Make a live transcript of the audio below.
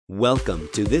Welcome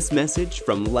to this message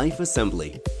from Life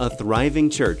Assembly, a thriving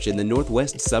church in the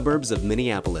northwest suburbs of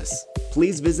Minneapolis.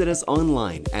 Please visit us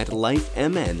online at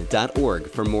lifemn.org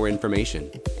for more information.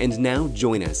 And now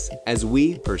join us as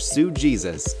we pursue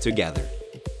Jesus together.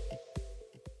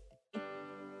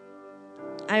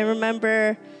 I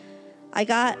remember I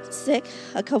got sick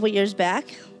a couple years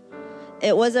back.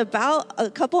 It was about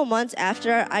a couple months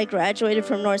after I graduated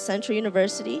from North Central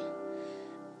University.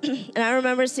 And I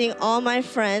remember seeing all my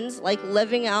friends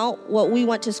living out what we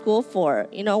went to school for.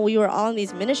 You know, we were all in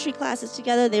these ministry classes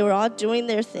together. They were all doing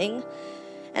their thing.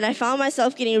 And I found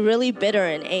myself getting really bitter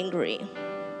and angry.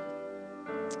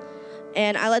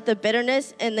 And I let the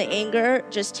bitterness and the anger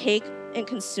just take and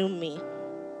consume me.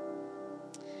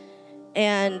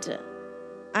 And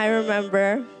I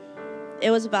remember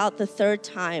it was about the third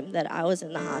time that I was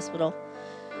in the hospital.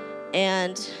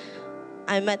 And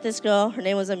I met this girl. Her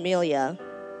name was Amelia.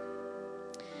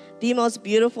 The most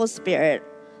beautiful spirit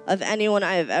of anyone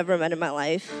I have ever met in my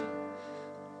life.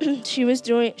 She was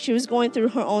going through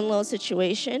her own little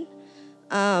situation,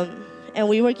 and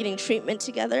we were getting treatment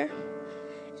together.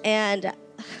 And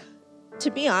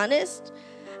to be honest,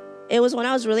 it was when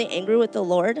I was really angry with the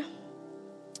Lord.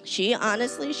 She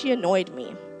annoyed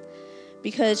me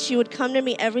because she would come to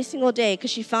me every single day because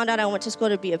she found out I went to school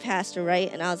to be a pastor,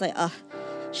 right? And I was like,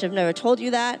 should have never told you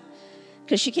that.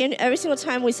 Because she came every single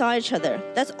time we saw each other.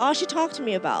 That's all she talked to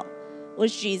me about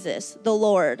was Jesus, the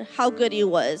Lord, how good he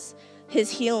was,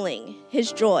 his healing,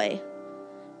 his joy.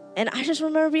 And I just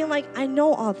remember being like, I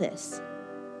know all this.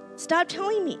 Stop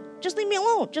telling me. Just leave me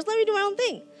alone. Just let me do my own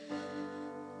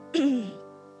thing.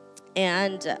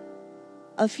 And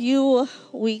a few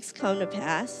weeks come to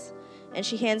pass, and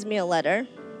she hands me a letter.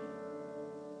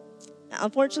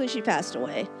 Unfortunately, she passed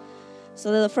away.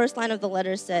 So the first line of the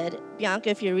letter said,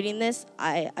 Bianca, if you're reading this,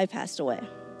 I passed away.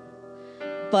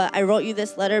 But I wrote you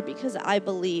this letter because I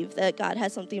believe that God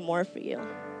has something more for you.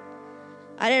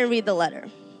 I didn't read the letter.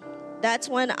 That's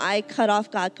when I cut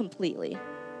off God completely.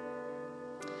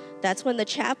 That's when the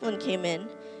chaplain came in,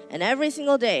 and every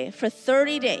single day, for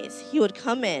 30 days, he would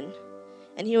come in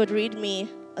and he would read me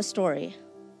a story.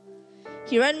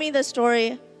 He read me the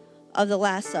story of the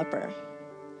Last Supper.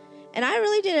 And I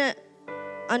really didn't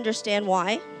understand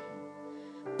why.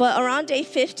 But around day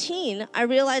 15, I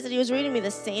realized that he was reading me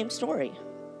the same story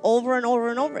over and over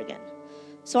and over again.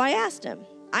 So I asked him.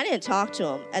 I didn't talk to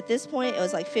him. At this point, it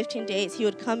was 15 days. He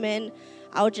would come in.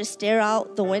 I would just stare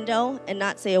out the window and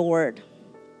not say a word.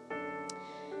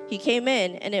 He came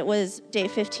in, and it was day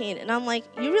 15. And I'm like,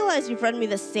 you realize you've read me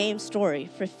the same story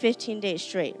for 15 days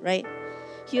straight, right?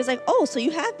 He was like, oh, so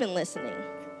you have been listening.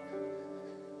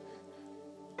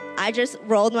 I just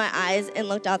rolled my eyes and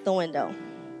looked out the window.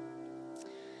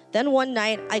 Then one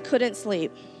night, I couldn't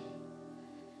sleep.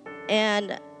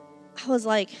 And I was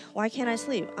like, why can't I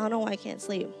sleep? I don't know why I can't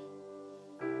sleep.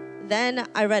 Then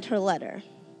I read her letter.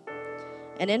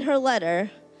 And in her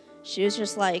letter, she was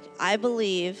just like, I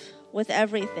believe with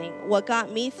everything. What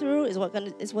got me through is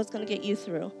what's going to get you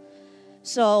through.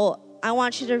 So I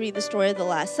want you to read the story of the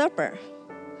Last Supper.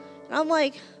 And I'm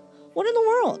like, what in the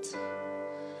world?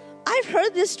 I've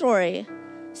heard this story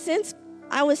since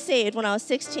I was saved when I was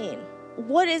 16.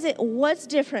 What is it? What's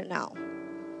different now?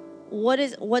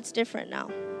 What's different now?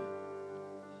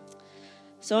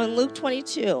 So in Luke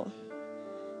 22,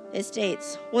 it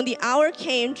states, when the hour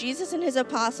came, Jesus and his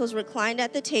apostles reclined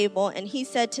at the table, and he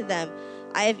said to them,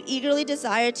 I have eagerly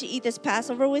desired to eat this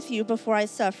Passover with you before I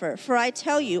suffer. For I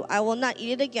tell you, I will not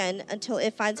eat it again until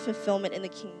it finds fulfillment in the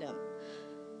kingdom.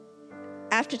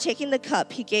 After taking the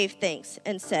cup, he gave thanks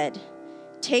and said,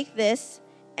 take this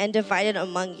and divide it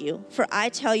among you. For I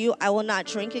tell you, I will not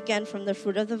drink again from the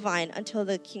fruit of the vine until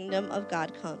the kingdom of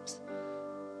God comes.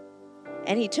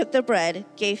 And he took the bread,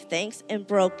 gave thanks, and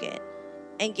broke it,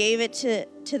 and gave it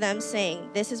to them,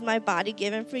 saying, this is my body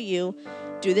given for you.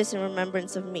 Do this in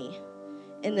remembrance of me.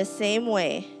 In the same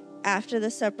way, after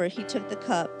the supper, he took the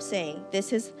cup, saying,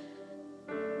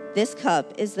 This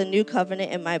cup is the new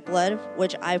covenant in my blood,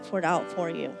 which I poured out for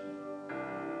you.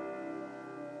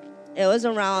 It was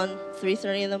around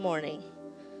 3:30 in the morning,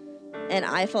 and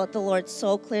I felt the Lord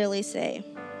so clearly say,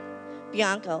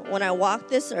 Bianca, when I walked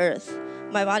this earth,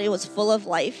 my body was full of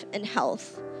life and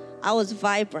health. I was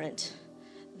vibrant.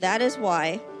 That is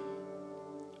why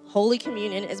Holy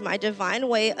Communion is my divine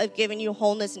way of giving you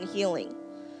wholeness and healing.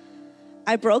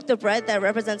 I broke the bread that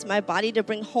represents my body to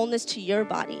bring wholeness to your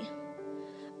body.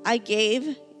 I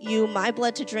gave you my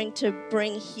blood to drink to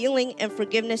bring healing and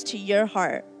forgiveness to your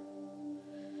heart.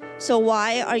 So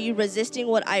why are you resisting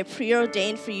what I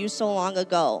preordained for you so long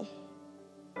ago?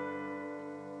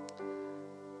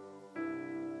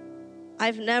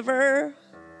 I've never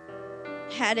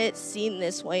had it seen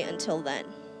this way until then.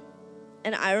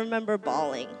 And I remember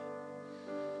bawling.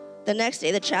 The next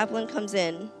day, the chaplain comes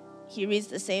in. He reads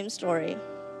the same story.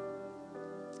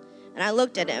 And I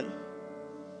looked at him.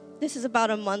 This is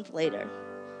about a month later.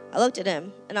 I looked at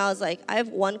him, and I was like, I have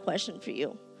one question for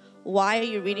you. Why are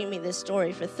you reading me this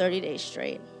story for 30 days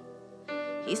straight?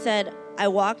 He said, I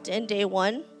walked in day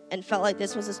one and felt like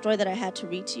this was a story that I had to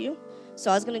read to you,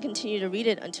 so I was going to continue to read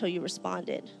it until you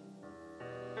responded.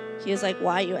 He was like,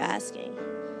 why are you asking?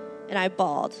 And I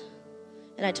bawled,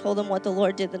 and I told him what the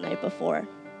Lord did the night before.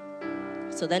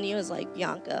 So then he was like,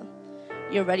 Bianca,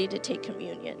 you're ready to take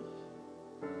communion.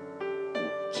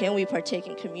 Can we partake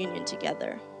in communion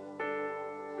together?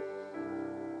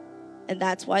 And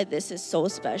that's why this is so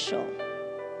special.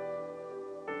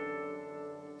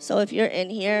 So if you're in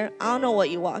here, I don't know what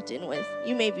you walked in with.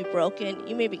 You may be broken.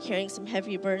 You may be carrying some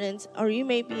heavy burdens. Or you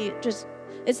may be just,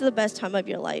 it's the best time of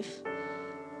your life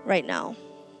right now.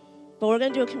 But we're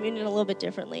going to do a communion a little bit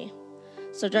differently.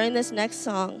 So during this next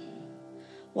song,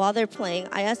 while they're playing,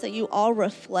 I ask that you all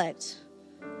reflect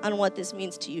on what this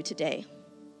means to you today.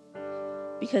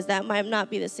 Because that might not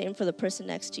be the same for the person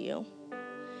next to you.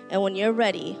 And when you're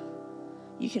ready,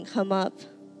 you can come up,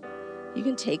 you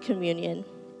can take communion,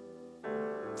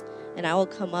 and I will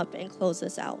come up and close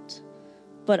this out.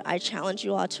 But I challenge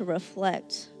you all to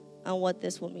reflect on what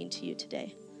this will mean to you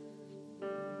today.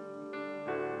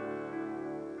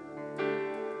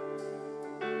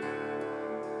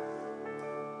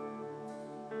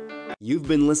 You've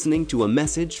been listening to a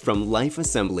message from Life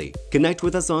Assembly. Connect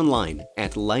with us online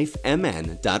at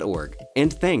lifemn.org.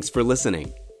 And thanks for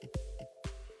listening.